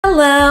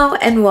Hello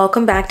and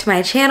welcome back to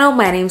my channel.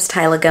 My name's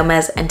Tyla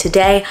Gomez and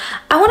today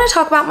I want to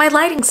talk about my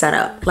lighting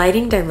setup.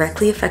 Lighting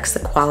directly affects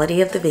the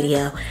quality of the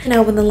video. You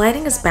know, when the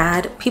lighting is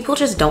bad, people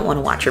just don't want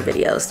to watch your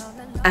videos.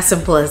 As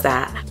simple as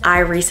that. I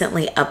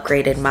recently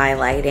upgraded my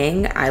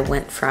lighting. I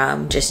went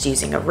from just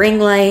using a ring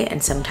light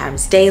and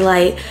sometimes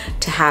daylight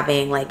to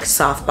having like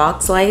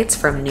softbox lights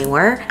from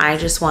Neewer. I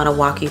just want to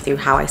walk you through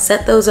how I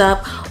set those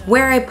up,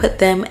 where I put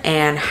them,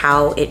 and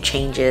how it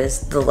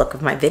changes the look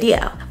of my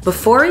video.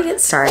 Before we get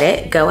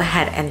started, go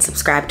ahead and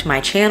subscribe to my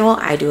channel.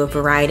 I do a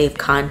variety of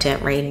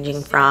content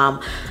ranging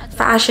from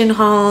fashion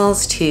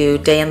hauls to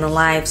day in the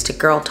lives to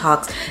girl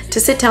talks to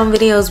sit down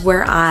videos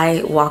where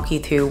I walk you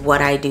through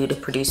what I do to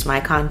produce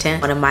my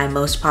content. One of my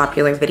most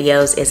popular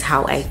videos is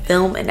how I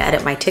film and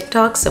edit my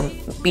TikToks, so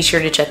be sure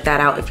to check that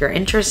out if you're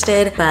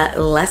interested. But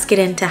let's get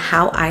into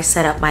how I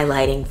set up my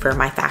lighting for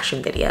my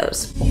fashion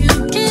videos. You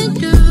can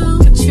do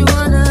what you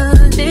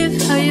wanna,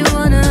 live how you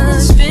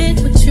wanna,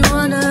 spit what you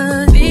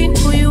wanna, be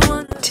who you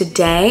wanna.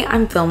 Today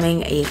I'm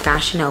filming a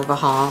Fashion Nova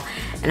haul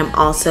and I'm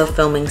also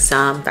filming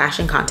some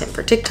fashion content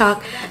for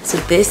TikTok. So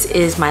this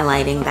is my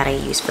lighting that I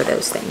use for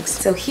those things.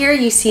 So here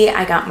you see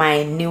I got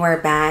my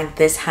Neewer bag.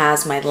 This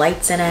has my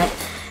lights in it.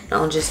 And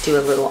I'll just do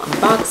a little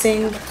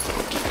unboxing.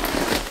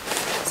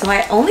 So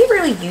I only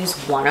really use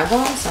one of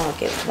them, so I'll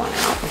get one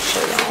out and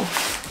show y'all.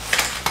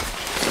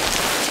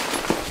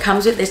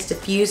 Comes with this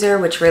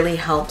diffuser, which really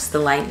helps the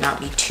light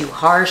not be too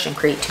harsh and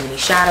create too many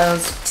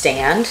shadows.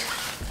 Stand,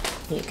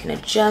 you can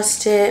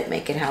adjust it,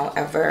 make it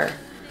however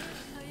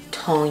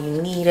tone you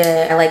need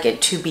it. I like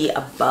it to be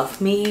above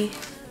me.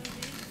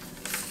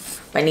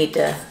 I need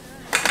to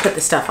put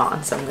the stuff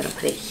on, so I'm gonna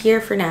put it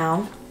here for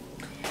now.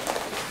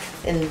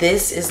 And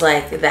this is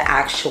like the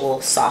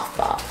actual soft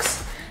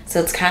box.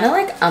 So it's kind of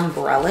like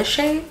umbrella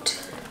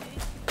shaped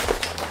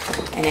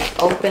and it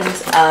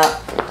opens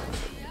up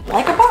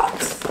like a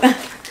box.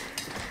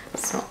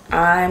 So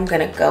I'm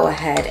gonna go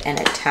ahead and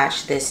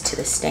attach this to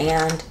the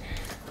stand.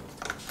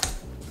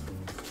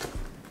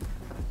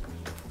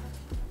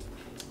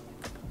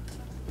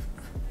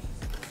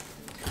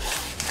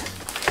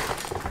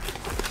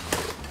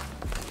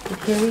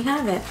 Here we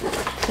have it.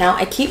 Now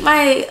I keep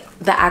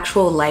the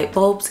actual light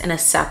bulbs in a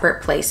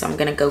separate place, so I'm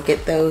gonna go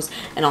get those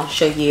and I'll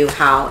show you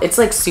how. It's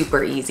like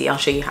super easy. I'll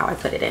show you how I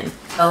put it in.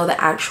 So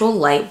the actual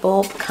light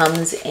bulb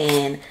comes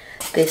in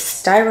this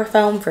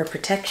styrofoam for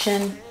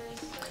protection.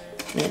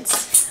 And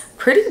it's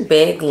pretty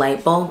big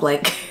light bulb,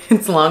 like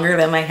it's longer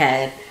than my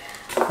head,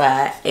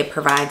 but it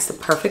provides the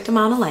perfect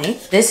amount of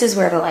light. This is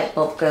where the light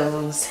bulb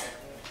goes.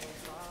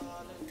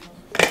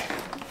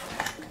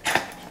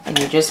 And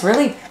you just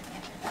really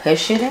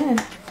push it in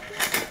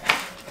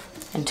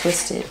and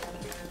twist it.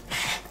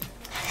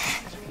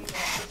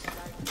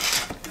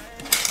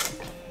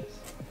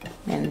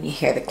 And you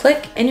hear the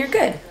click and you're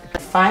good. The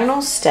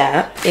final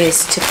step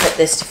is to put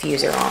this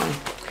diffuser on.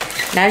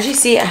 Now as you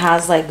see, it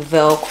has like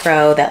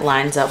Velcro that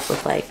lines up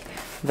with like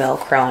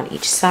Velcro on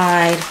each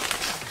side.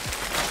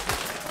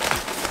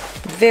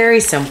 Very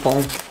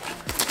simple.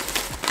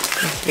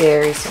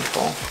 Very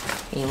simple.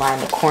 You line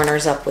the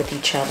corners up with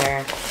each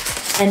other.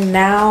 And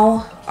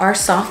now our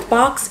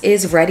softbox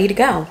is ready to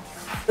go.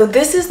 So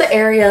this is the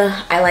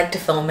area I like to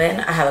film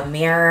in. I have a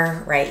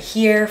mirror right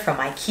here from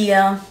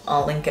IKEA.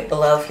 I'll link it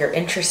below if you're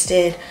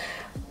interested.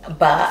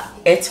 But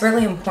it's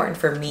really important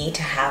for me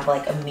to have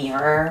like a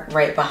mirror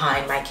right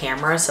behind my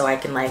camera so I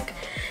can like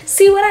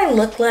see what I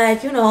look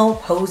like, you know,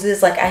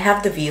 poses. Like I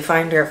have the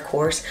viewfinder, of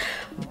course,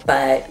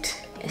 but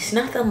it's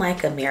nothing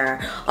like a mirror.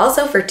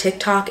 Also for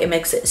TikTok, it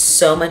makes it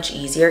so much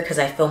easier because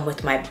I film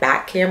with my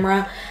back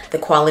camera. The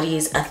quality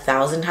is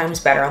 1,000 times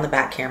better on the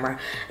back camera.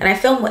 And I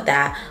film with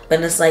that,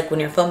 but it's like when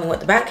you're filming with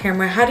the back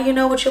camera, how do you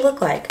know what you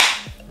look like?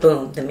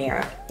 Boom, the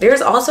mirror.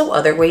 There's also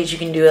other ways you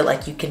can do it,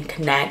 like you can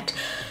connect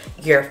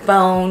your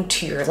phone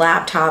to your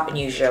laptop and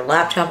use your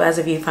laptop as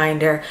a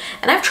viewfinder.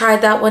 And I've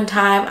tried that one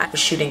time. I was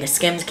shooting a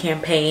Skims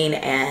campaign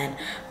and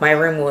my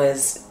room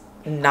was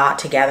not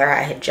together.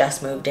 I had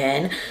just moved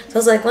in, so I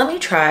was like, let me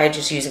try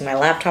just using my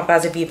laptop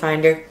as a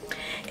viewfinder.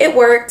 It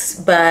works,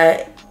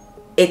 but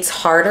it's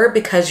harder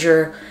because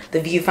the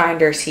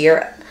viewfinder's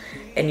here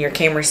and your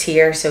camera's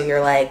here, so you're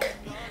like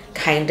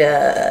kind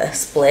of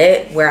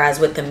split.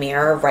 Whereas with the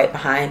mirror right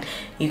behind,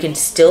 you can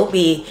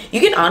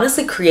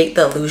honestly create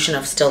the illusion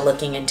of still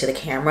looking into the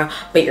camera,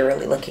 but you're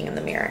really looking in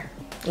the mirror.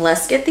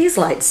 Let's get these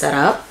lights set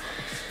up.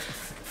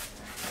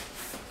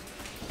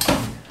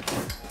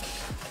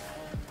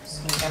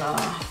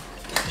 Gonna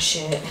push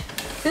it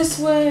this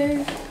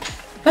way.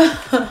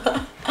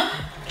 Tighten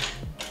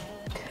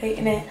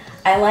it.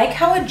 I like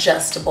how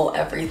adjustable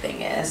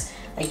everything is.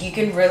 Like you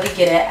can really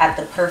get it at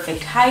the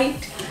perfect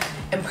height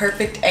and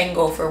perfect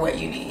angle for what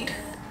you need.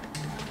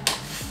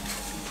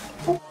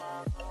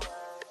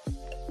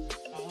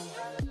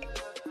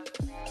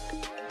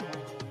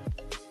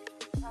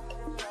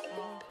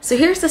 So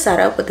here's the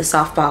setup with the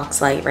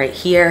softbox light right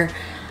here.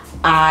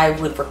 I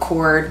would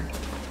record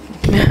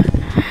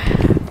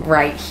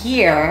right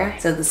here.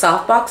 So the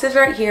softbox is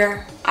right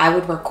here. I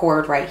would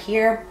record right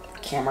here.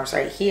 Camera's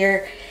right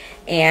here.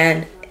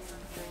 And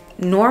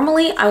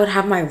Normally I would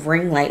have my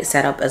ring light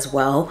set up as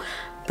well,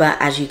 but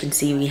as you can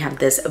see, we have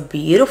this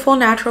beautiful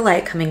natural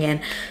light coming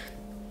in.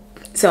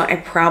 So I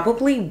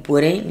probably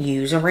wouldn't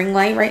use a ring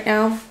light right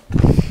now,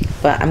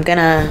 but I'm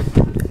gonna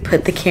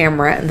put the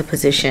camera in the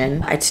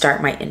position. I'd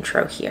start my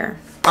intro here.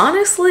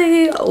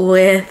 Honestly,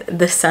 with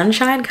the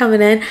sunshine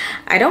coming in,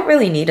 I don't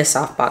really need a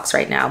softbox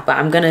right now, but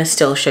I'm gonna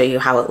still show you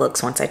how it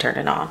looks once I turn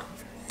it on.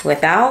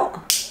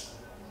 Without,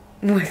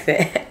 with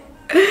it.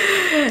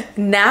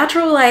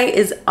 Natural light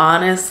is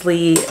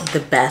honestly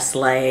the best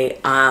light.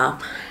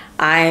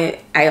 I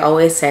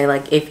always say,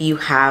 like, if you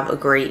have a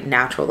great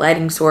natural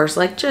lighting source,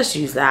 like, just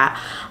use that.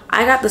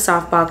 I got the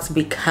softbox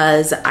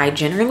because I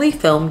generally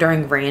film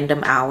during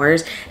random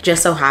hours.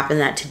 Just so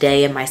happened that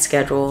today in my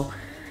schedule,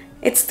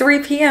 it's 3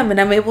 p.m. and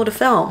I'm able to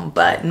film,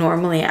 but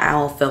normally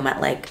I'll film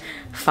at like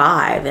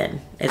 5 and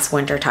it's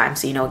winter time,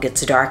 so you know it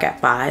gets dark at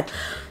 5.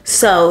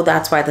 So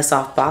that's why the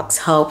softbox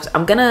helps.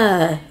 I'm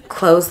gonna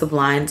close the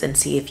blinds and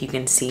see if you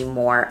can see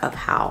more of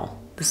how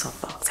the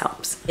softbox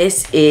helps.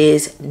 This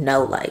is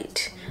no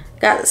light.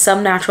 Got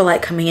some natural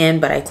light coming in,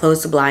 but I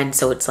closed the blind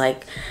so it's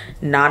like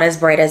not as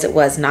bright as it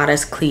was, not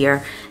as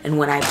clear. And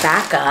when I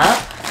back up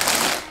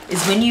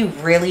is when you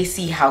really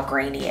see how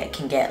grainy it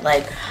can get.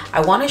 Like,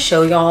 I want to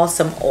show y'all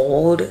some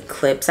old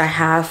clips I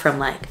have from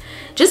like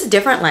just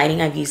different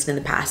lighting I've used in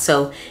the past.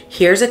 So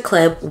here's a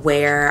clip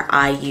where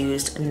I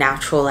used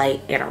natural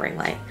light and a ring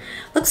light.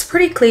 Looks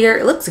pretty clear.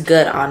 It looks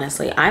good,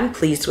 honestly. I'm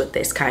pleased with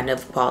this kind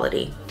of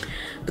quality.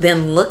 But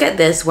then look at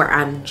this where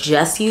I'm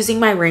just using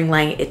my ring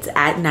light. It's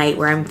at night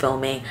where I'm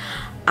filming.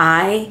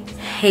 I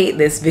hate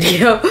this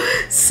video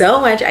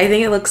so much. I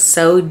think it looks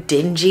so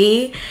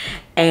dingy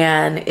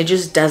and it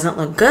just doesn't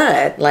look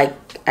good. Like,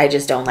 I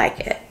just don't like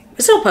it.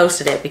 I still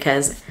posted it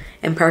because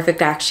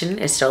imperfect action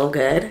is still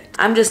good.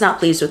 I'm just not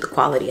pleased with the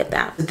quality of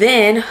that.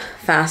 Then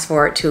fast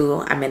forward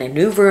to, I'm in a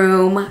new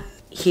room.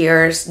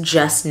 Here's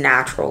just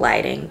natural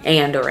lighting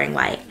and a ring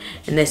light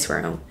in this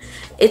room.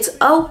 It's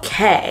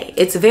okay.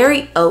 It's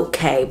very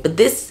okay, but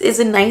this is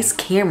a nice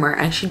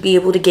camera. I should be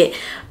able to get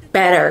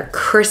better,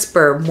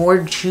 crisper, more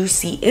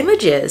juicy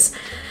images.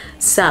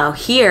 So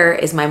here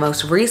is my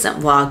most recent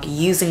vlog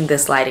using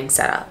this lighting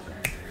setup.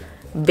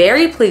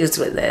 Very pleased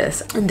with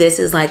this. This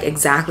is like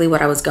exactly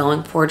what I was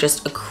going for,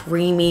 just a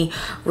creamy,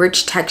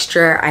 rich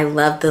texture. I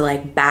love the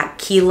like back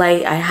key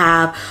light I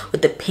have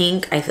with the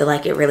pink. I feel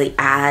like it really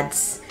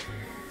adds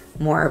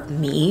more of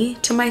me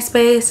to my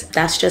space.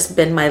 That's just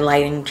been my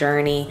lighting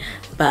journey,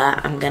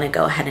 but I'm gonna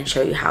go ahead and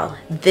show you how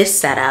this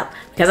setup,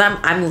 because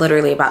I'm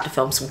literally about to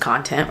film some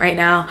content right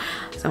now,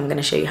 so I'm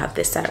gonna show you how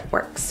this setup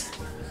works.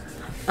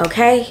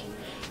 Okay,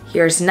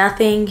 here's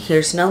nothing,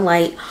 here's no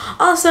light.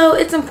 Also,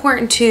 it's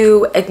important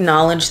to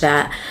acknowledge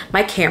that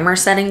my camera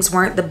settings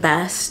weren't the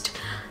best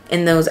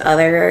in those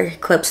other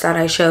clips that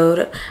I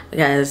showed,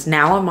 because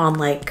now I'm on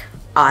like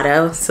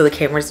auto, so the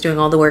camera's doing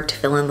all the work to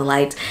fill in the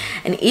lights,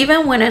 and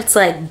even when it's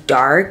like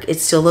dark, it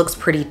still looks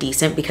pretty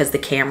decent because the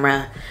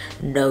camera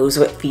knows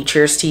what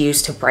features to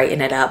use to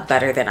brighten it up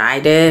better than I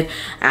did,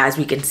 as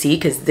we can see,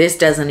 because this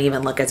doesn't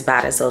even look as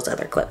bad as those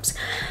other clips.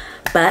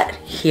 But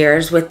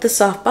here's with the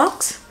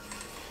softbox.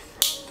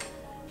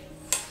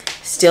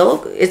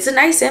 Still, it's a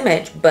nice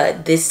image,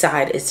 but this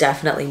side is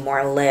definitely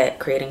more lit,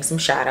 creating some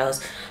shadows.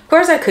 Of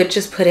course, I could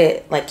just put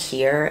it like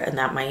here and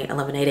that might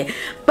eliminate it,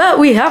 but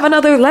we have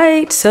another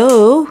light,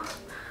 so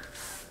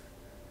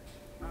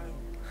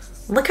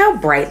look how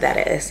bright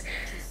that is.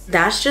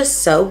 That's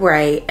just so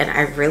bright, and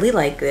I really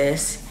like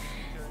this.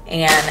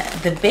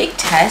 And the big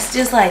test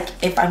is like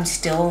if I'm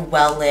still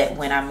well lit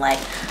when I'm like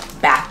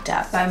backed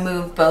up. I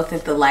moved both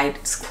of the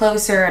lights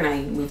closer and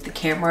I moved the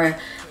camera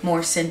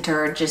more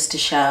centered just to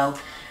show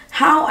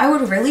how I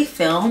would really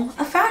film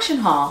a fashion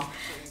haul.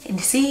 And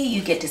see,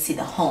 you get to see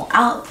the whole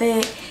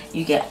outfit,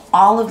 you get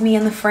all of me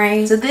in the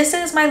frame. So this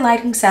is my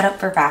lighting setup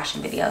for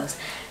fashion videos,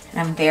 and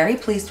I'm very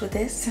pleased with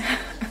this.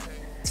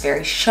 It's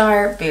very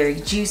sharp, very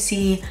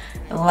juicy.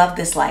 I love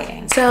this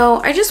lighting.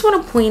 So I just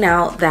want to point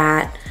out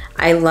that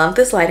I love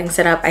this lighting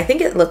setup. I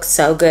think it looks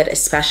so good,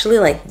 especially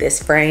like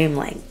this frame,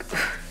 like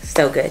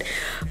so good.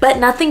 But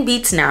nothing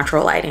beats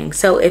natural lighting.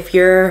 So if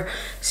you're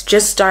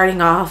just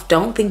starting off,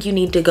 don't think you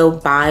need to go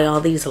buy all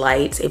these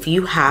lights. If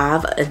you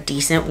have a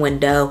decent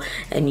window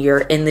and you're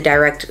in the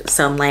direct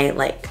sunlight,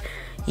 like,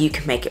 you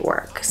can make it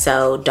work.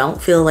 So don't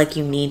feel like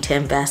you need to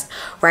invest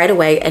right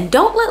away, and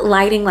don't let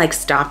lighting like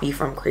stop you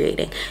from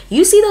creating.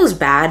 You see those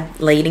bad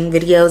lighting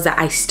videos that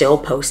I still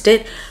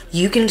posted?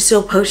 You can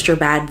still post your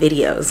bad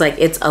videos. Like,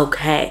 it's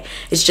okay.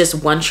 It's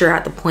just once you're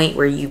at the point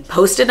where you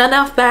posted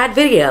enough bad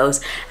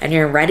videos and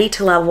you're ready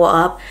to level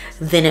up,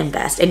 then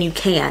invest. And you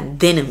can,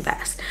 then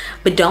invest.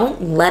 But don't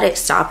let it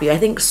stop you. I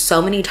think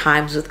so many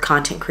times with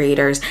content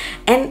creators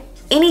and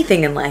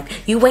anything in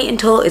life, you wait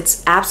until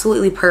it's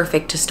absolutely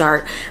perfect to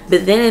start,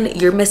 but then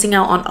you're missing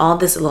out on all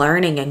this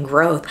learning and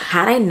growth.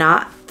 Had I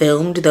not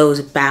filmed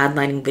those bad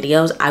lighting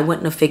videos, I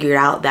wouldn't have figured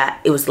out that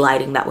it was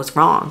lighting that was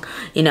wrong.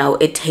 You know,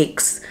 it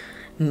takes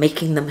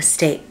making the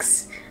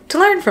mistakes to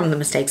learn from the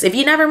mistakes. If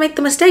you never make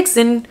the mistakes,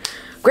 then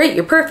great,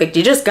 you're perfect,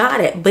 you just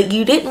got it. But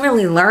you didn't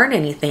really learn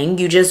anything.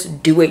 You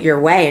just do it your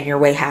way, and your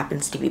way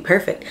happens to be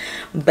perfect.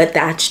 But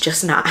that's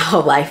just not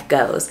how life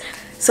goes.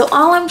 So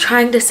all I'm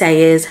trying to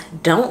say is,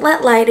 don't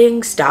let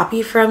lighting stop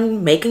you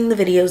from making the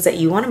videos that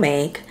you want to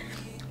make.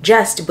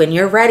 Just when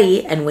you're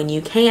ready and when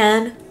you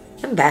can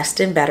invest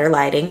in better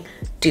lighting,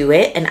 do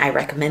it. And I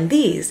recommend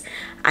these.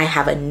 I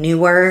have a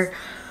newer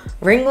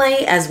ring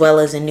light as well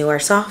as a newer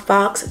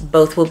softbox.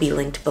 Both will be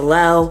linked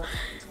below.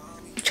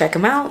 Check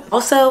them out.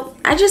 Also,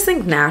 I just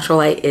think natural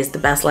light is the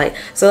best light.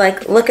 So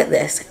like, look at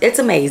this. It's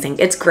amazing.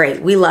 It's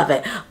great. We love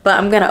it. But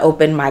I'm gonna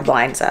open my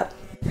blinds up.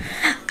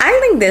 I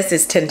think this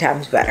is 10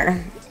 times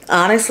better.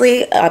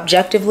 Honestly,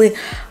 objectively,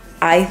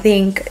 I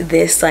think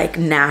this like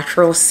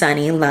natural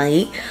sunny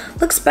light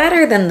looks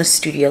better than the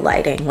studio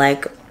lighting.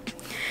 Like,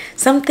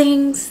 some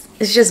things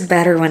is just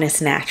better when it's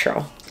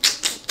natural.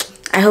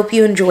 I hope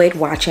you enjoyed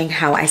watching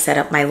how I set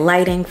up my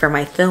lighting for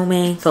my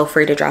filming. Feel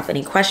free to drop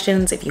any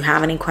questions if you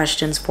have any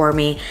questions for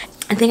me.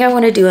 I think I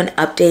want to do an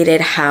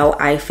updated how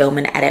I film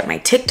and edit my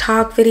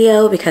TikTok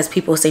video because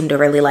people seem to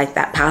really like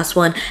that past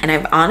one. And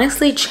I've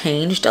honestly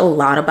changed a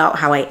lot about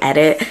how I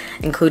edit,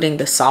 including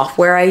the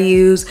software I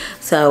use.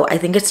 So I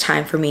think it's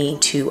time for me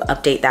to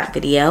update that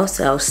video.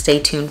 So stay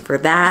tuned for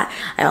that.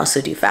 I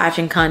also do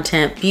fashion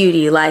content,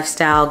 beauty,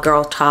 lifestyle,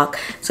 girl talk.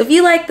 So if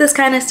you like this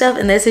kind of stuff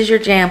and this is your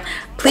jam,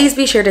 please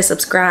be sure to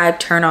subscribe,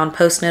 turn on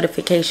post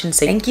notifications.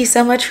 So thank you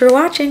so much for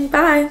watching.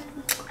 Bye.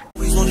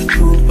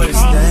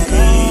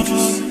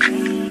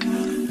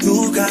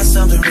 You got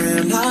something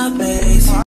real, not bad.